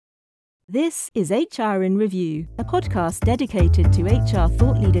This is HR in Review, a podcast dedicated to HR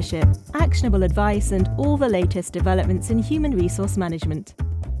thought leadership, actionable advice, and all the latest developments in human resource management.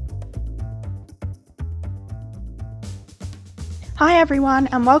 Hi everyone,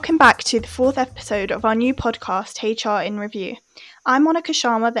 and welcome back to the fourth episode of our new podcast, HR in Review. I'm Monica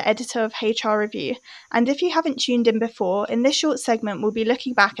Sharma, the editor of HR Review, and if you haven't tuned in before, in this short segment we'll be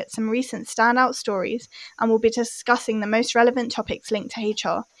looking back at some recent standout stories and we'll be discussing the most relevant topics linked to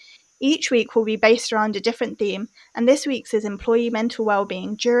HR. Each week will be based around a different theme, and this week's is employee mental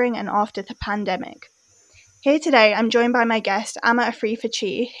well-being during and after the pandemic. Here today, I'm joined by my guest,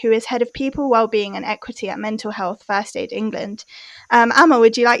 Afrifa-Tchie, who is Head of People, Wellbeing and Equity at Mental Health First Aid England. Amma,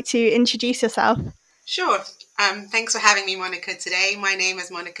 would you like to introduce yourself? Sure. Thanks for having me, Monica, today. My name, as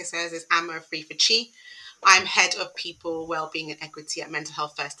Monica says, is Afrifa-Tchie. I'm Head of People, Wellbeing and Equity at Mental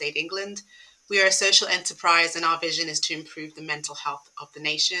Health First Aid England. We are a social enterprise, and our vision is to improve the mental health of the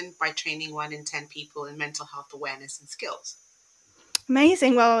nation by training 1 in 10 people in mental health awareness and skills.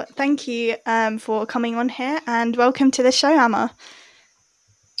 Amazing. Well, thank you for coming on here, and welcome to the show, Amma.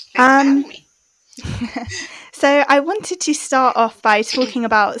 Thanks for having me. So I wanted to start off by talking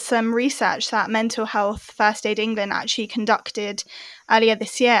about some research that Mental Health First Aid England actually conducted earlier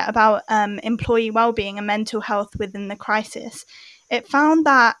this year about employee wellbeing and mental health within the crisis. It found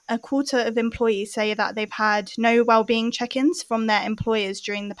that a quarter of employees say that they've had no wellbeing check-ins from their employers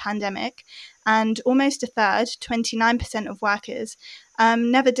during the pandemic, and almost a third, 29% of workers,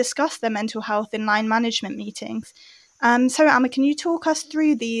 never discussed their mental health in line management meetings. So, Amma, can you talk us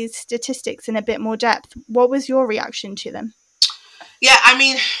through these statistics in a bit more depth? What was your reaction to them? Yeah,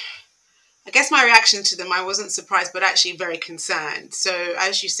 I guess my reaction to them, I wasn't surprised, but actually very concerned. So,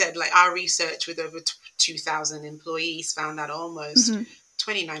 as you said, like our research with over 2,000 employees found that almost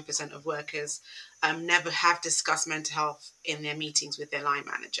 29% of workers never have discussed mental health in their meetings with their line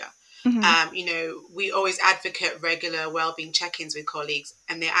manager. We always advocate regular wellbeing check-ins with colleagues,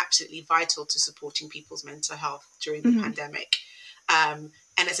 and they're absolutely vital to supporting people's mental health during the pandemic.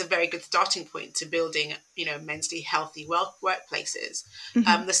 And it's a very good starting point to building, mentally healthy workplaces.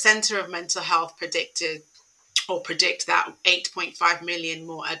 The Centre of Mental Health predict that 8.5 million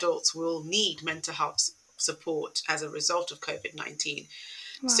more adults will need mental health support as a result of COVID-19.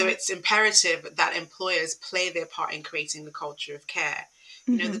 Wow. So it's imperative that employers play their part in creating the culture of care.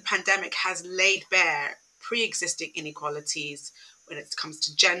 The pandemic has laid bare pre-existing inequalities when it comes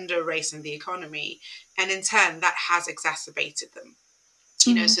to gender, race, and the economy. And in turn, that has exacerbated them.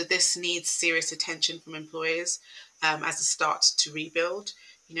 So this needs serious attention from employers as a start to rebuild.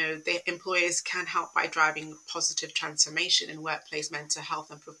 The employers can help by driving positive transformation in workplace mental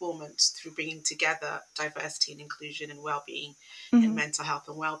health and performance through bringing together diversity and inclusion and well-being in mental health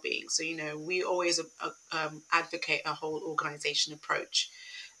and well-being. So, we always advocate a whole organisation approach,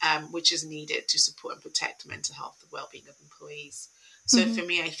 which is needed to support and protect mental health and well-being of employees. So for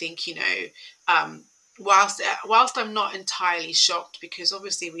me, I think, whilst I'm not entirely shocked, because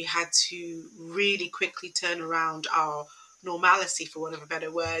obviously we had to really quickly turn around our normalcy, for want of a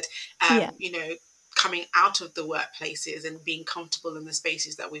better word, coming out of the workplaces and being comfortable in the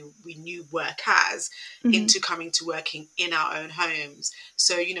spaces that we knew work as, into coming to working in our own homes.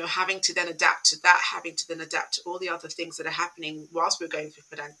 So, having to then adapt to that, having to then adapt to all the other things that are happening whilst we're going through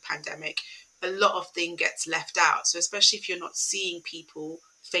the pandemic, a lot of things gets left out. So especially if you're not seeing people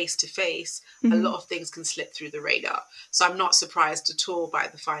face to face, a lot of things can slip through the radar. So I'm not surprised at all by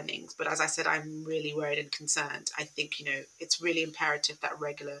the findings. But as I said, I'm really worried and concerned. I think, it's really imperative that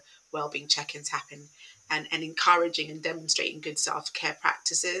regular wellbeing check-ins happen, and encouraging and demonstrating good self-care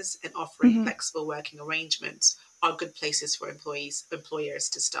practices and offering flexible working arrangements are good places for employers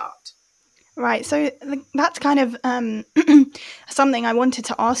to start. Right, so that's kind of something I wanted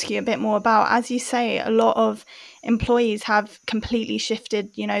to ask you a bit more about. As you say, a lot of employees have completely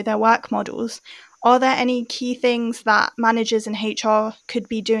shifted, their work models. Are there any key things that managers and HR could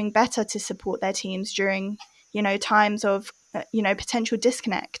be doing better to support their teams during, times of, potential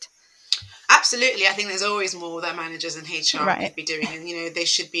disconnect? Absolutely. I think there's always more that managers and HR could be doing. And, they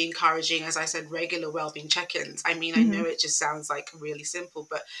should be encouraging, as I said, regular wellbeing check-ins. I know it just sounds like really simple,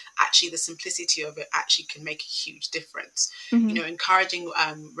 but actually the simplicity of it actually can make a huge difference. Encouraging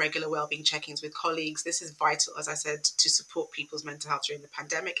regular wellbeing check-ins with colleagues. This is vital, as I said, to support people's mental health during the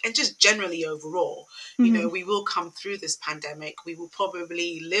pandemic and just generally overall. We will come through this pandemic. We will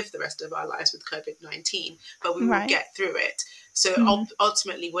probably live the rest of our lives with COVID-19, but we will get through it. So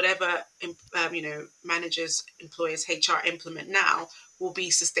ultimately, whatever managers, employers, HR implement now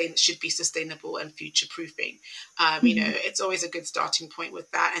should be sustainable and future proofing. It's always a good starting point with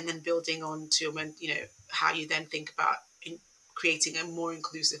that, and then building on to how you then think about creating a more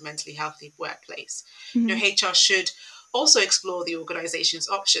inclusive, mentally healthy workplace. Mm-hmm. HR should also explore the organization's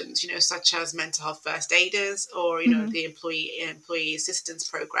options, such as mental health first aiders or, mm-hmm. the employee assistance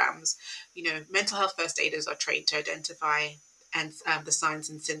programs. Mental health first aiders are trained to identify and the signs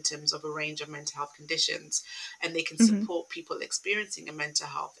and symptoms of a range of mental health conditions, and they can mm-hmm. support people experiencing a mental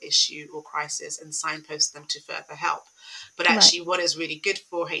health issue or crisis and signpost them to further help. But actually, what is really good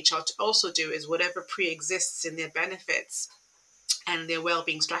for HR to also do is whatever pre-exists in their benefits and their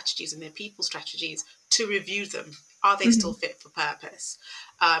well-being strategies and their people strategies, to review them. Are they still fit for purpose?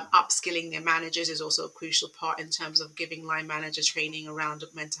 Upskilling their managers is also a crucial part in terms of giving line manager training around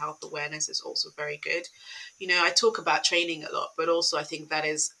mental health awareness is also very good. I talk about training a lot, but also I think that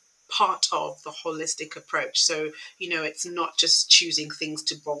is part of the holistic approach. So, it's not just choosing things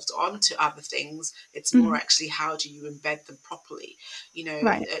to bolt on to other things. It's more actually how do you embed them properly?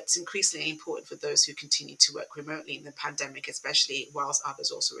 It's increasingly important for those who continue to work remotely in the pandemic, especially whilst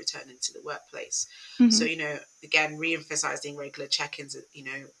others also return into the workplace. So, again, re-emphasizing regular check-ins,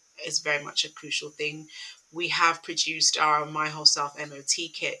 is very much a crucial thing. We have produced our My Whole Self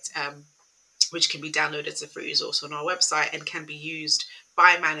MOT kit, which can be downloaded as a free resource on our website and can be used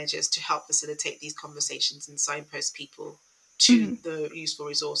by managers to help facilitate these conversations and signpost people to the useful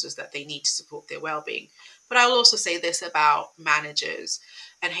resources that they need to support their well-being. But I will also say this about managers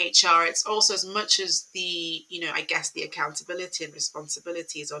and HR. It's also as much as the, I guess the accountability and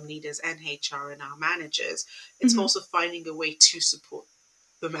responsibilities on leaders and HR and our managers, it's also finding a way to support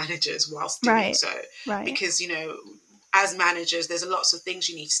the managers whilst doing so. Because, as managers, there's lots of things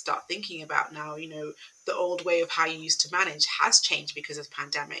you need to start thinking about now. The old way of how you used to manage has changed because of the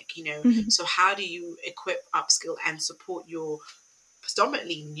pandemic, So how do you equip, upskill and support your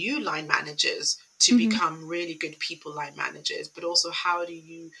predominantly new line managers to become really good people line managers? But also how do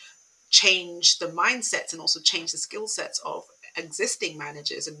you change the mindsets and also change the skill sets of existing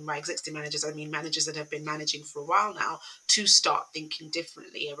managers? And by existing managers, I mean managers that have been managing for a while now, to start thinking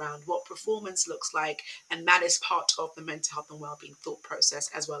differently around what performance looks like. And that is part of the mental health and wellbeing thought process,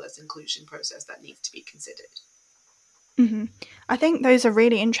 as well as inclusion process that needs to be considered. I think those are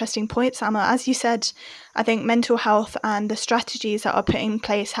really interesting points, Amma. As you said, I think mental health and the strategies that are put in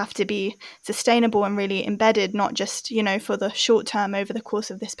place have to be sustainable and really embedded, not just, for the short term over the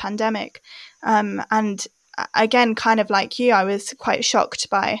course of this pandemic. And again, kind of like you, I was quite shocked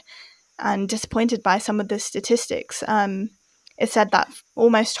by and disappointed by some of the statistics. It said that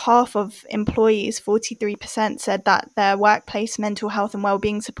almost half of employees, 43%, said that their workplace mental health and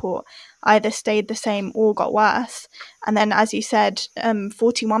wellbeing support either stayed the same or got worse. And then, as you said,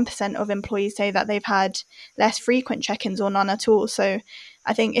 41% of employees say that they've had less frequent check-ins or none at all. So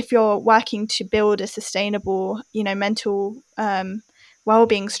I think if you're working to build a sustainable, mental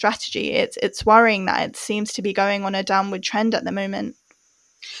wellbeing strategy, it's worrying that it seems to be going on a downward trend at the moment.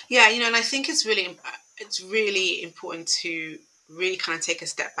 Yeah, and I think it's really important to really kind of take a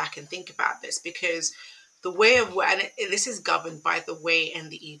step back and think about this, because the way of work, and this is governed by the way and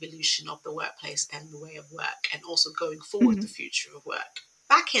the evolution of the workplace and the way of work, and also going forward, the future of work.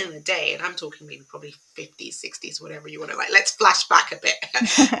 Back in the day, and I'm talking maybe probably 50s, 60s, whatever you want to let's flash back a bit.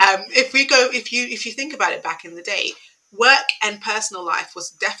 If you think about it, back in the day, work and personal life was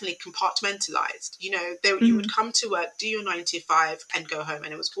definitely compartmentalized. You would come to work, do your 9 to 5 and go home,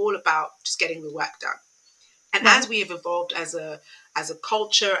 and it was all about just getting the work done. And as we have evolved as a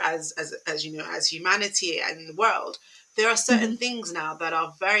culture, as humanity and the world, there are certain things now that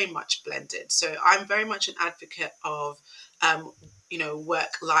are very much blended. So I'm very much an advocate of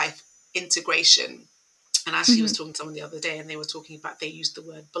work-life integration. And actually was talking to someone the other day, and they were talking about, they used the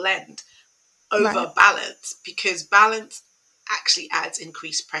word blend over balance, because balance actually adds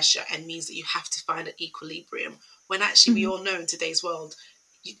increased pressure and means that you have to find an equilibrium, when actually we all know in today's world,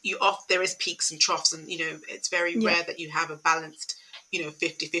 there is peaks and troughs, and it's very rare that you have a balanced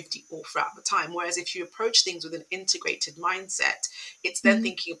 50-50 all throughout the time. Whereas if you approach things with an integrated mindset, it's then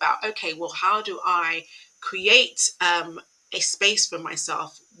thinking about, okay, well, how do I create a space for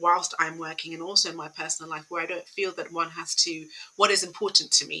myself whilst I'm working, and also in my personal life, where I don't feel that what is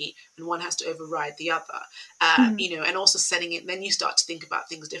important to me and one has to override the other, and also setting it. Then you start to think about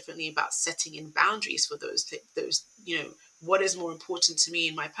things differently, about setting in boundaries for those, what is more important to me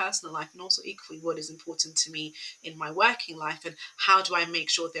in my personal life, and also equally what is important to me in my working life, and how do I make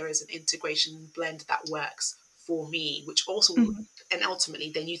sure there is an integration blend that works for me, which also, and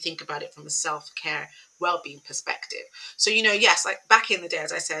ultimately then you think about it from a self-care well-being perspective. So, yes, like back in the day,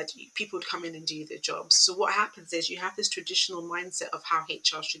 as I said, people would come in and do their jobs. So what happens is you have this traditional mindset of how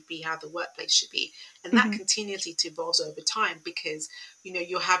HR should be, how the workplace should be. And that continually evolves over time, because,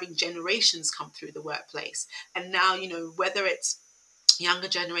 you're having generations come through the workplace. And now, whether it's younger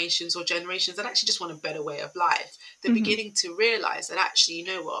generations or generations that actually just want a better way of life, they're beginning to realize that actually, you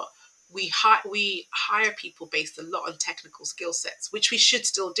know what, we hire people based a lot on technical skill sets, which we should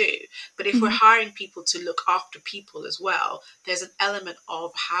still do. But if we're hiring people to look after people as well, there's an element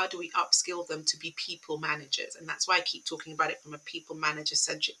of how do we upskill them to be people managers? And that's why I keep talking about it from a people manager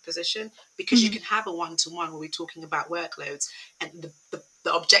centric position, because you can have a one-to-one where we're talking about workloads and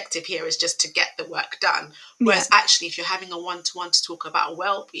the objective here is just to get the work done. Whereas actually, if you're having a one-to-one to talk about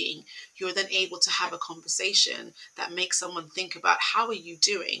well-being, you're then able to have a conversation that makes someone think about how are you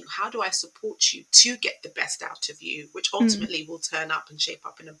doing? How do I support you to get the best out of you, which ultimately will turn up and shape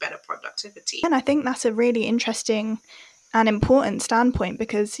up in a better productivity. And I think that's a really interesting and important standpoint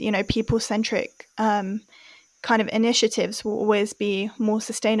because, you know, people-centric kind of initiatives will always be more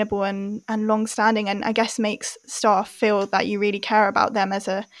sustainable and long-standing, and I guess makes staff feel that you really care about them as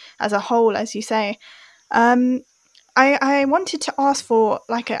a whole, as you say. I wanted to ask for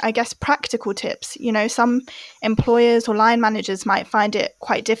I guess practical tips. You know, some employers or line managers might find it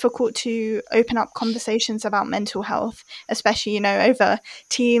quite difficult to open up conversations about mental health, especially, you know, over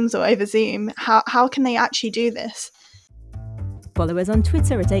Teams or over Zoom. How can they actually do this? Follow us on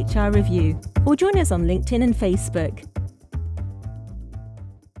Twitter at HR Review or join us on LinkedIn and Facebook.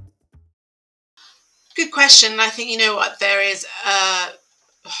 Good question. I think, you know what, there is a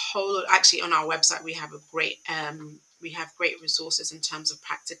whole lot, actually on our website we have great resources in terms of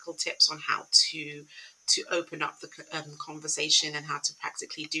practical tips on how to open up the conversation and how to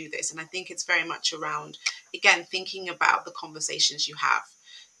practically do this. And I think it's very much around, again, thinking about the conversations you have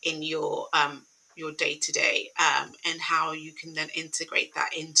in your day-to-day, and how you can then integrate that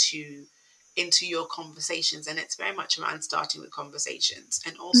into your conversations. And it's very much around starting with conversations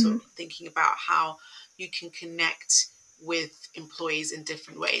and also thinking about how you can connect with employees in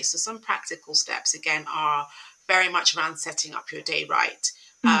different ways. So some practical steps, again, are very much around setting up your day right.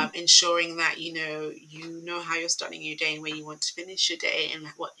 Ensuring that you know how you're starting your day and where you want to finish your day and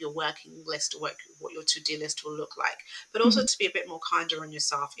what your working list or what your to-do list will look like, but also to be a bit more kinder on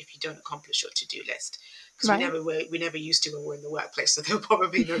yourself if you don't accomplish your to-do list, because we never used to when we're in the workplace, so there'll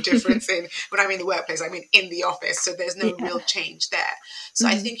probably no difference in when I mean the workplace, I mean in the office, so there's no real change there. So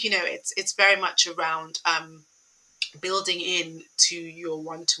I think, you know, it's very much around building in to your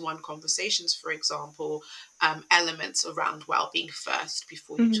one-to-one conversations, for example, elements around well-being first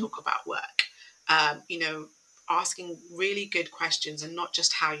before you talk about work. You know, asking really good questions, and not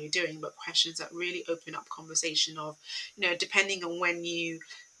just how you're doing, but questions that really open up conversation of, you know, depending on when you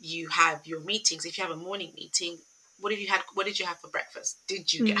have your meetings. If you have a morning meeting, what did you have for breakfast?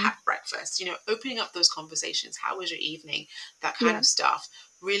 Did you have breakfast? You know, opening up those conversations. How was your evening? That kind of stuff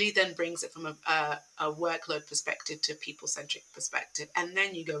really then brings it from a workload perspective to a people-centric perspective. And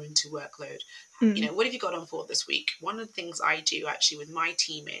then you go into workload. You know, what have you got on for this week? One of the things I do actually with my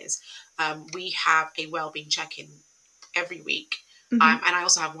team is we have a wellbeing check-in every week. And I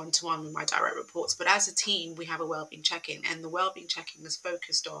also have one-to-one with my direct reports. But as a team, we have a wellbeing check-in. And the wellbeing check-in is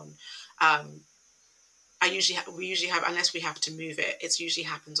focused on we usually have, unless we have to move it, it usually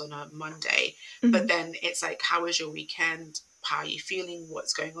happens on a Monday. But then it's like, how was your weekend? How are you feeling?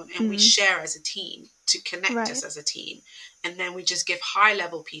 What's going on? And we share as a team to connect us as a team. And then we just give high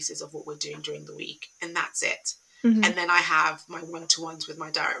level pieces of what we're doing during the week. And that's it. And then I have my one-to-ones with my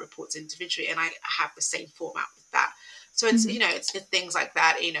direct reports individually, and I have the same format with that. So it's, you know, it's things like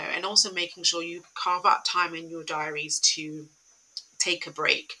that, you know, and also making sure you carve out time in your diaries to take a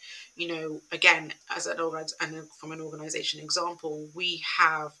break. You know, again, from an organization example, we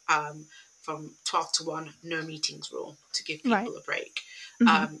have from 12 to 1, no meetings rule to give people a break.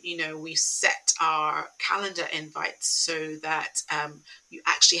 You know, we set our calendar invites so that you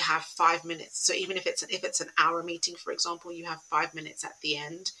actually have 5 minutes. So even if it's an hour meeting, for example, you have 5 minutes at the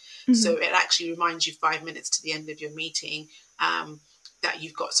end. So it actually reminds you 5 minutes to the end of your meeting that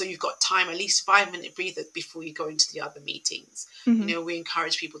you've got time, at least 5-minute breather before you go into the other meetings. You know, we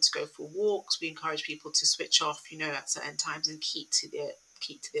encourage people to go for walks. We encourage people to switch off, you know, at certain times and keep to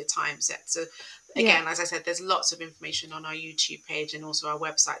their time set. So again, as I said, there's lots of information on our YouTube page and also our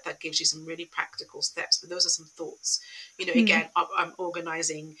website that gives you some really practical steps. But those are some thoughts. You know, again, I'm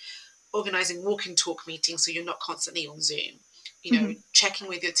organizing walk and talk meetings so you're not constantly on Zoom. You know, checking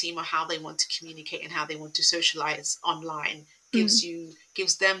with your team on how they want to communicate and how they want to socialize online gives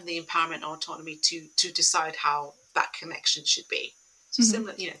them the empowerment and autonomy to decide how that connection should be. So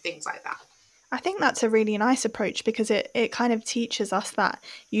similar, you know, things like that. I think that's a really nice approach because it kind of teaches us that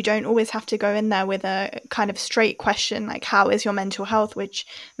you don't always have to go in there with a kind of straight question like, how is your mental health, which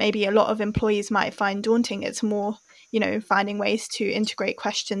maybe a lot of employees might find daunting. It's more, you know, finding ways to integrate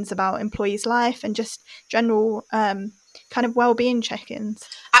questions about employees' life and just general kind of well-being check-ins.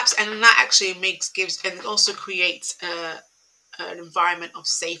 Absolutely, and that actually gives and it also creates an environment of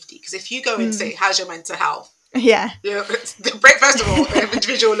safety. Because if you go and say, "How's your mental health?" Yeah. First of all, the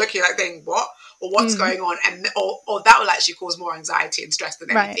individual looking like saying, "What?" or "What's going on?" and or that will actually cause more anxiety and stress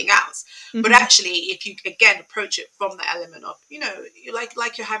than anything else. But actually, if you again approach it from the element of, you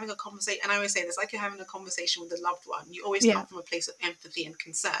like you're having a conversation, and I always say this, like you're having a conversation with a loved one. You always come from a place of empathy and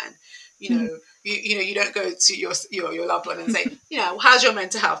concern. You don't go to your loved one and say, "How's your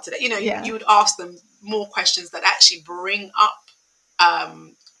mental health today?" You would ask them more questions that actually bring up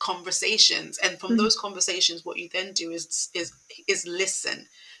conversations, and from those conversations, what you then do is listen.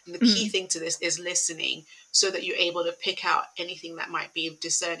 And the key thing to this is listening, so that you're able to pick out anything that might be of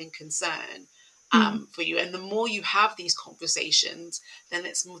discerning concern for you. And the more you have these conversations, then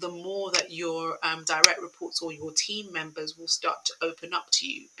it's the more that your direct reports or your team members will start to open up to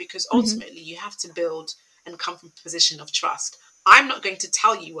you, because ultimately you have to build and come from a position of trust. I'm not going to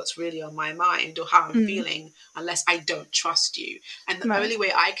tell you what's really on my mind or how I'm feeling unless I don't trust you. And the only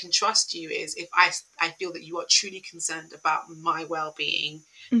way I can trust you is if I feel that you are truly concerned about my well-being,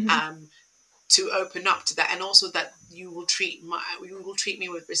 to open up to that, and also that you will treat me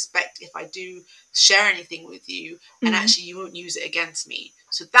with respect if I do share anything with you, and actually you won't use it against me.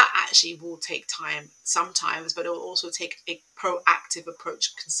 So that actually will take time sometimes, but it will also take a proactive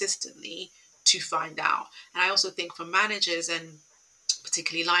approach consistently to find out. And I also think for managers, and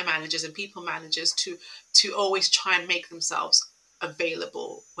particularly line managers and people managers, to always try and make themselves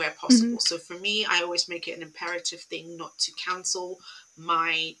available where possible. So for me, I always make it an imperative thing not to cancel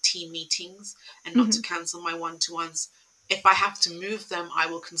my team meetings and not to cancel my one-to-ones. If I have to move them, I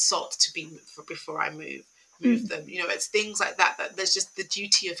will consult before I move them. It's things like that there's just the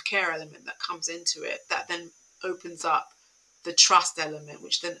duty of care element that comes into it, that then opens up the trust element,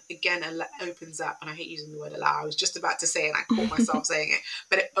 which then again opens up, and I hate using the word allow, I was just about to say it and I caught myself saying it,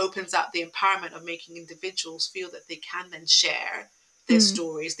 but it opens up the empowerment of making individuals feel that they can then share their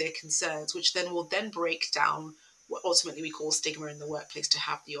stories, their concerns, which then will then break down what ultimately we call stigma in the workplace, to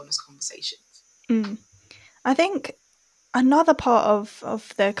have the honest conversations. I think another part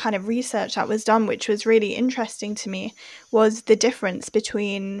of the kind of research that was done, which was really interesting to me, was the difference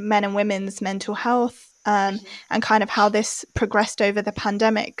between men and women's mental health, and kind of how this progressed over the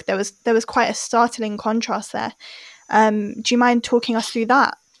pandemic. There was quite a startling contrast there. Do you mind talking us through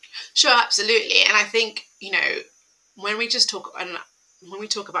that? Sure, absolutely. And I think, when we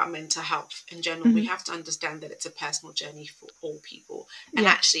talk about mental health in general, we have to understand that it's a personal journey for all people, and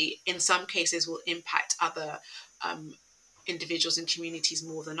actually in some cases will impact other individuals and communities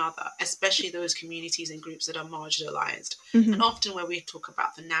more than other, especially those communities and groups that are marginalized. And often when we talk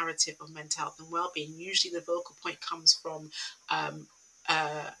about the narrative of mental health and well-being, usually the vocal point comes from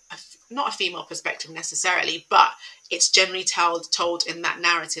not a female perspective necessarily, but it's generally told in that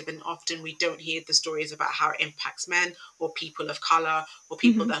narrative, and often we don't hear the stories about how it impacts men or people of color or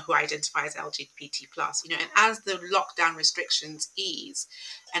people who identify as LGBT plus. And as the lockdown restrictions ease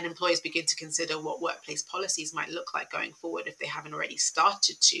and employers begin to consider what workplace policies might look like going forward, if they haven't already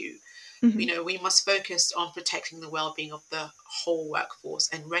started to, we must focus on protecting the well-being of the whole workforce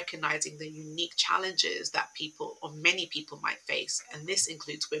and recognizing the unique challenges that many people might face. And this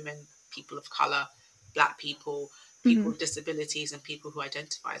includes women, people of color, Black people, people with disabilities, and people who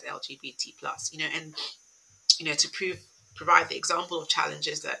identify as LGBT plus. To provide the example of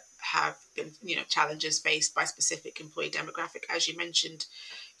challenges that have been, challenges faced by specific employee demographic, as you mentioned,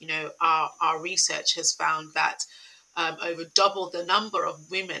 our research has found that over double the number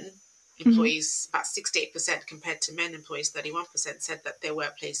of women employees, about 68% compared to men employees, 31%, said that their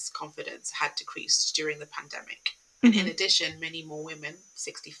workplace confidence had decreased during the pandemic. And in addition, many more women,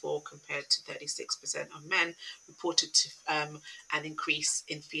 64 compared to 36% of men, reported an increase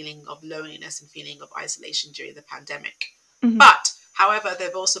in feeling of loneliness and feeling of isolation during the pandemic. But however, there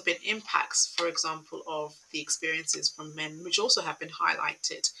have also been impacts, for example, of the experiences from men, which also have been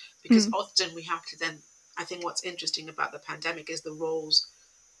highlighted, because often we have to then, I think what's interesting about the pandemic is the roles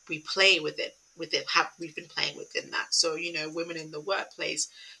we play we've been playing within that. So, women in the workplace,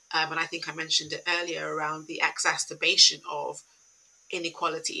 and I think I mentioned it earlier around the exacerbation of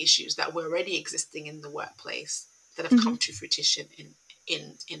inequality issues that were already existing in the workplace that have come to fruition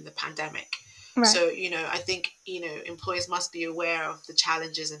in the pandemic. Right. So, I think, employers must be aware of the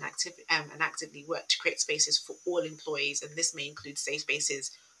challenges and actively work to create spaces for all employees. And this may include safe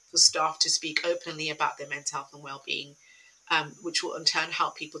spaces for staff to speak openly about their mental health and well-being, which will in turn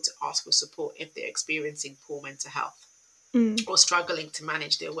help people to ask for support if they're experiencing poor mental health or struggling to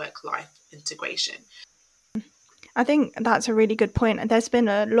manage their work-life integration. I think that's a really good point. And there's been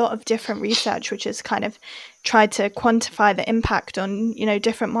a lot of different research which has kind of tried to quantify the impact on,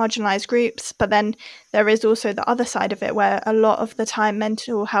 different marginalized groups. But then there is also the other side of it, where a lot of the time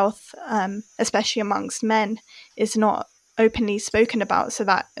mental health, especially amongst men, is not openly spoken about. So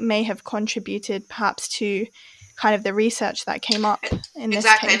that may have contributed perhaps to kind of the research that came up in this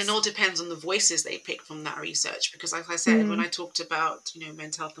exactly, case. and it all depends on the voices they pick from that research. Because like I said, when I talked about,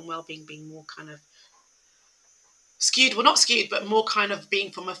 mental health and well-being being more kind of skewed, well, not skewed, but more kind of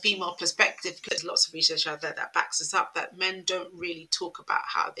being from a female perspective, because lots of research out there that backs us up, that men don't really talk about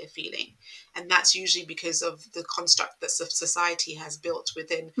how they're feeling. And that's usually because of the construct that society has built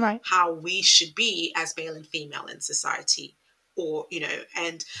within how we should be as male and female in society, or,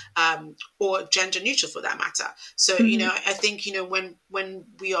 and or gender neutral for that matter. So, I think, when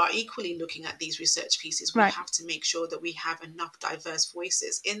we are equally looking at these research pieces, we have to make sure that we have enough diverse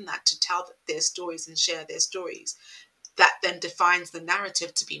voices in that to tell their stories and share their stories. That then defines the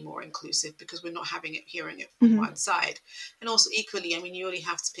narrative to be more inclusive, because we're not hearing it from one side. And also equally, you only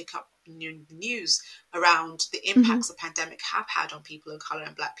have to pick up news around the impacts the pandemic have had on people of colour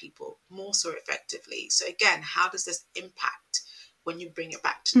and Black people more so effectively. So again, how does this impact when you bring it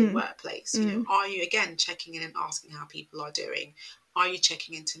back to the workplace? Are you again checking in and asking how people are doing? Are you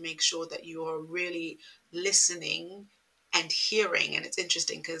checking in to make sure that you are really listening and hearing? And it's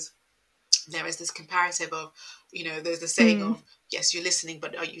interesting because there is this comparative of, there's the saying of, yes, you're listening,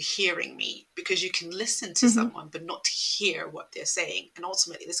 but are you hearing me? Because you can listen to someone, but not hear what they're saying. And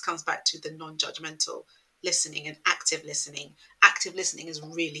ultimately, this comes back to the non-judgmental listening and active listening. Active listening is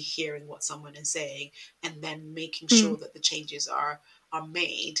really hearing what someone is saying and then making sure that the changes are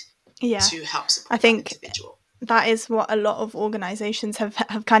made to help support that individual. That is what a lot of organizations have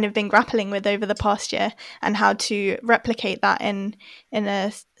kind of been grappling with over the past year, and how to replicate that in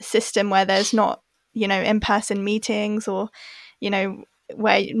a system where there's not, in-person meetings, or,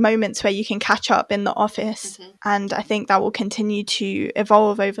 where moments where you can catch up in the office. And I think that will continue to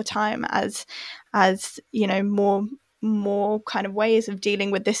evolve over time as more kind of ways of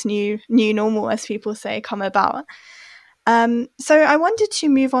dealing with this new normal, as people say, come about. So I wanted to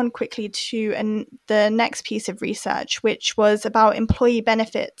move on quickly to the next piece of research, which was about employee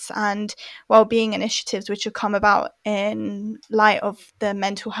benefits and well-being initiatives which have come about in light of the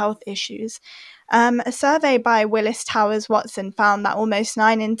mental health issues. A survey by Willis Towers Watson found that almost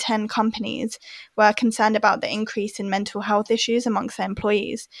 9 in 10 companies were concerned about the increase in mental health issues amongst their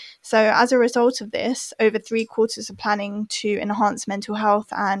employees. So as a result of this, over 3/4 are planning to enhance mental health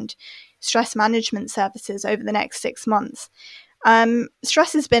and stress management services over the next 6 months.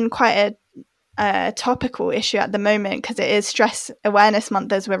 Stress has been quite a topical issue at the moment, because it is Stress Awareness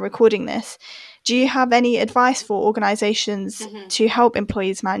Month as we're recording this. Do you have any advice for organisations to help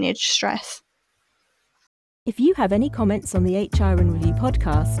employees manage stress? If you have any comments on the HR in Review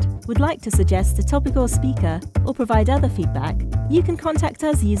podcast, would like to suggest a topic or speaker, or provide other feedback, you can contact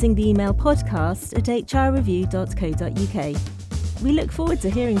us using the email podcast@hrreview.co.uk. We look forward to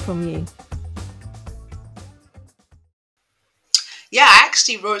hearing from you. Yeah, I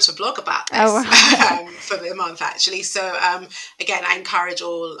actually wrote a blog about this for the month, actually. So again, I encourage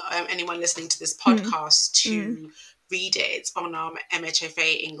anyone listening to this podcast to read it on our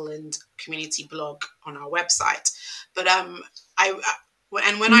MHFA England community blog on our website. But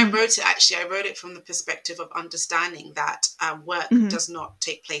when I wrote it, actually, I wrote it from the perspective of understanding that work does not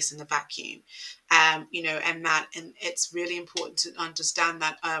take place in a vacuum, and it's really important to understand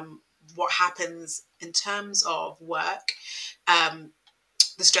that what happens in terms of work,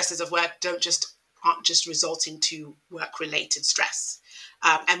 the stresses of work aren't just resulting to work-related stress.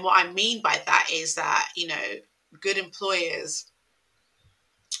 And what I mean by that is that, good employers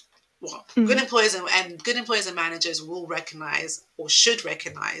and managers will recognize, or should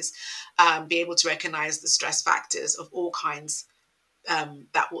recognize, be able to recognize the stress factors of all kinds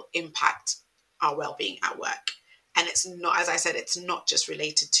that will impact our well-being at work. And it's not, as I said, it's not just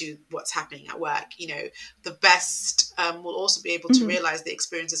related to what's happening at work. The best will also be able to realize the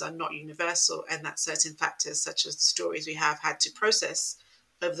experiences are not universal, and that certain factors, such as the stories we have had to process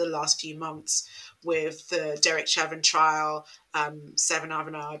over the last few months with the Derek Chauvin trial, Seven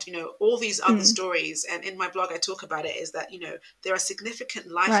Avenard, all these other stories. And in my blog, I talk about it, is that, there are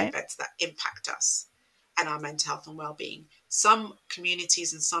significant life events that impact us and our mental health and well-being. Some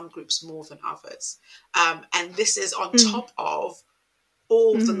communities and some groups more than others. And this is on top of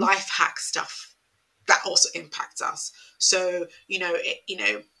all the life hack stuff that also impacts us. So,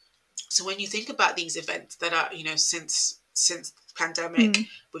 so when you think about these events that are, since pandemic,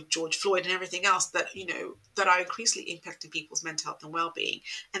 with George Floyd and everything else that, that are increasingly impacting people's mental health and well-being.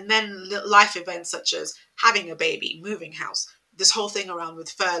 And then life events such as having a baby, moving house, this whole thing around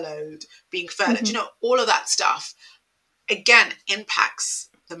with being furloughed, all of that stuff, again, impacts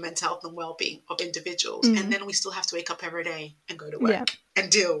the mental health and well-being of individuals. And then we still have to wake up every day and go to work and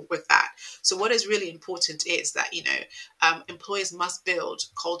deal with that. So what is really important is that, employers must build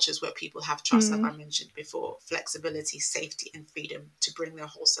cultures where people have trust, like I mentioned before, flexibility, safety, and freedom to bring their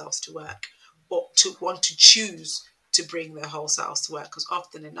whole selves to work, or to want to choose to bring their whole selves to work. Because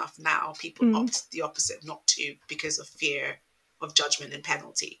often enough now, people opt the opposite, not to, because of fear of judgment and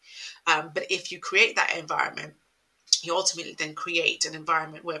penalty. But if you create that environment, you ultimately then create an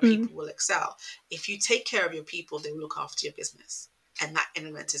environment where people will excel. If you take care of your people, they will look after your business. And that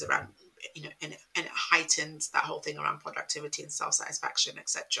element is around, and it heightens that whole thing around productivity and self-satisfaction,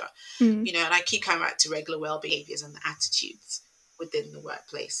 etc. And I keep coming back to regular well-being behaviors and the attitudes within the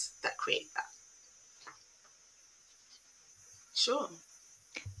workplace that create that. Sure.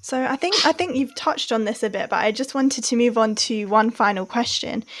 So I think you've touched on this a bit, but I just wanted to move on to one final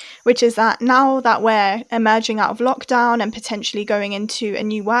question, which is that now that we're emerging out of lockdown and potentially going into a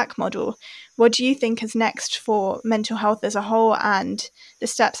new work model, what do you think is next for mental health as a whole and the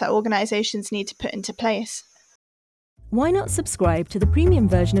steps that organisations need to put into place? Why not subscribe to the premium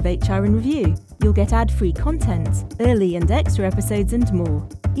version of HR in Review? You'll get ad-free content, early and extra episodes and more.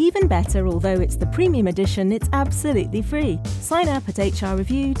 Even better, although it's the premium edition, it's absolutely free. Sign up at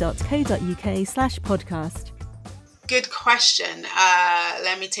hrreview.co.uk/podcast. Good question.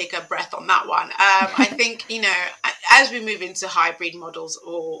 Let me take a breath on that one. I think, as we move into hybrid models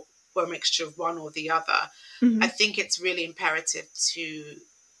or a mixture of one or the other, I think it's really imperative to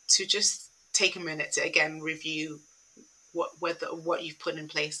just take a minute to, again, review whether what you've put in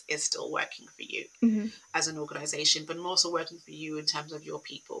place is still working for you as an organization, but also working for you in terms of your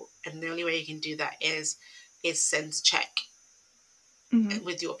people. And the only way you can do that is sense check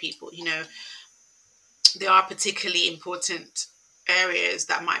with your people. There are particularly important areas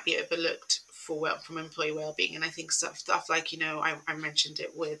that might be overlooked from employee well-being. And I think stuff like, I mentioned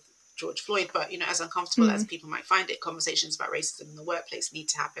it with George Floyd, but, as uncomfortable as people might find it, conversations about racism in the workplace need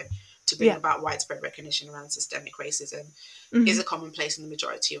to happen to bring about widespread recognition around systemic racism is a commonplace in the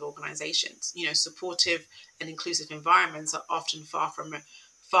majority of organizations. Supportive and inclusive environments are often far from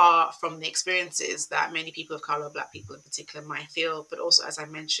the experiences that many people of color, Black people in particular, might feel, but also, as I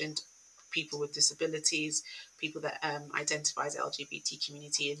mentioned, people with disabilities, people that identify as LGBT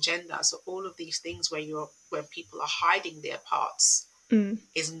community and gender. So all of these things where people are hiding their parts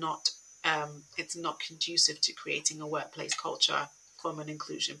is not it's not conducive to creating a workplace culture from an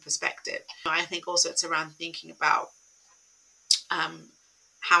inclusion perspective. I think also it's around thinking about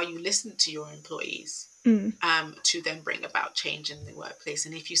how you listen to your employees to then bring about change in the workplace.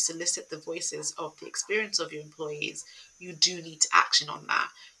 And if you solicit the voices of the experience of your employees, you do need to action on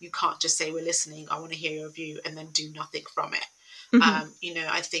that. You can't just say, we're listening, I want to hear your view, and then do nothing from it.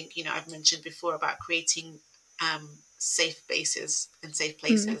 I think, I've mentioned before about creating safe spaces and safe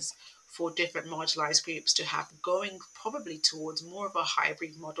places for different marginalized groups to have, going probably towards more of a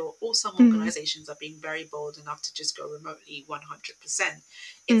hybrid model, or some organizations are being very bold enough to just go remotely 100%.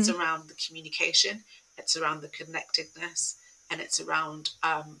 It's around the communication, it's around the connectedness, and it's around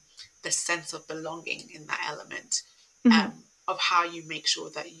the sense of belonging in that element of how you make sure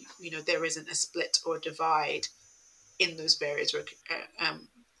that there isn't a split or divide in those various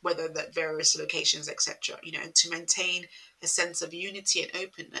whether that various locations, etc. And to maintain a sense of unity and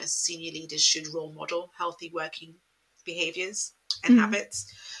openness, senior leaders should role model healthy working behaviors and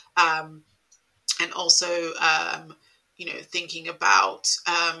habits, and also thinking about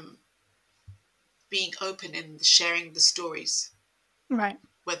being open and sharing the stories, right?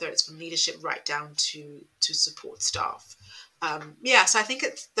 Whether it's from leadership right down to support staff. So I think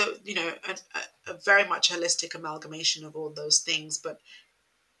it's a very much holistic amalgamation of all those things, but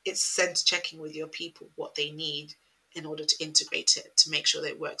it's sense checking with your people what they need in order to integrate it, to make sure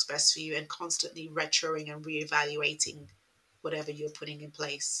that it works best for you, and constantly retroing and reevaluating whatever you're putting in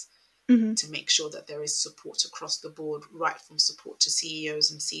place to make sure that there is support across the board, right from support to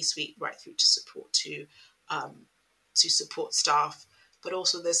CEOs and C-suite, right through to support to support staff. But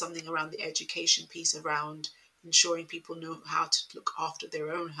also there's something around the education piece around ensuring people know how to look after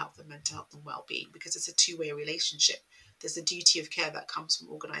their own health and mental health and well-being, because it's a two-way relationship. There's a duty of care that comes from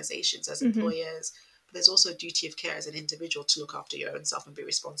organizations as employers, but there's also a duty of care as an individual to look after your own self and be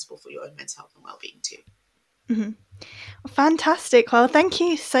responsible for your own mental health and well-being too. Fantastic. Well, thank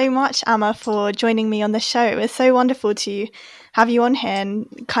you so much, Amma, for joining me on the show. It was so wonderful to have you on here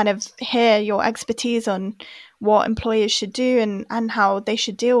and kind of hear your expertise on what employers should do and how they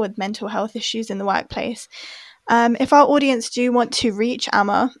should deal with mental health issues in the workplace. If our audience do want to reach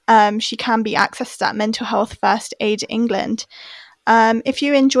Amma, she can be accessed at Mental Health First Aid England. If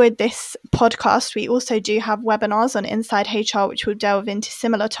you enjoyed this podcast, we also do have webinars on Inside HR, which will delve into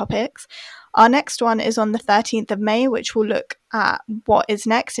similar topics. Our next one is on the 13th of May, which will look at what is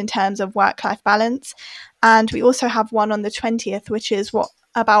next in terms of work-life balance. And we also have one on the 20th, which is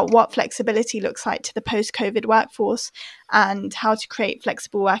about what flexibility looks like to the post-COVID workforce and how to create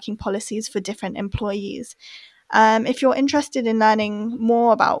flexible working policies for different employees. If you're interested in learning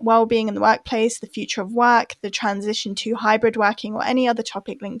more about well-being in the workplace, the future of work, the transition to hybrid working, or any other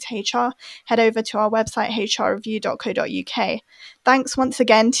topic linked to HR, head over to our website, hrreview.co.uk. Thanks once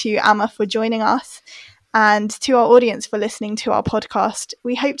again to Amma for joining us and to our audience for listening to our podcast.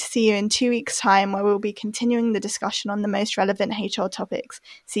 We hope to see you in 2 weeks' time, where we'll be continuing the discussion on the most relevant HR topics.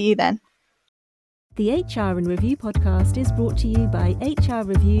 See you then. The HR in Review podcast is brought to you by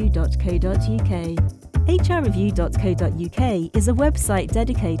hrreview.co.uk. hrreview.co.uk is a website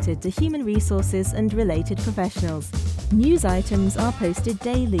dedicated to human resources and related professionals. News items are posted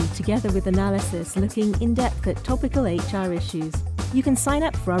daily, together with analysis looking in depth at topical HR issues. You can sign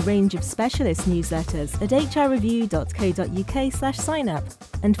up for our range of specialist newsletters at hrreview.co.uk/sign-up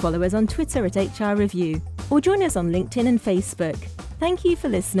and follow us on Twitter at hrreview, or join us on LinkedIn and Facebook. Thank you for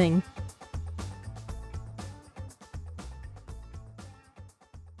listening.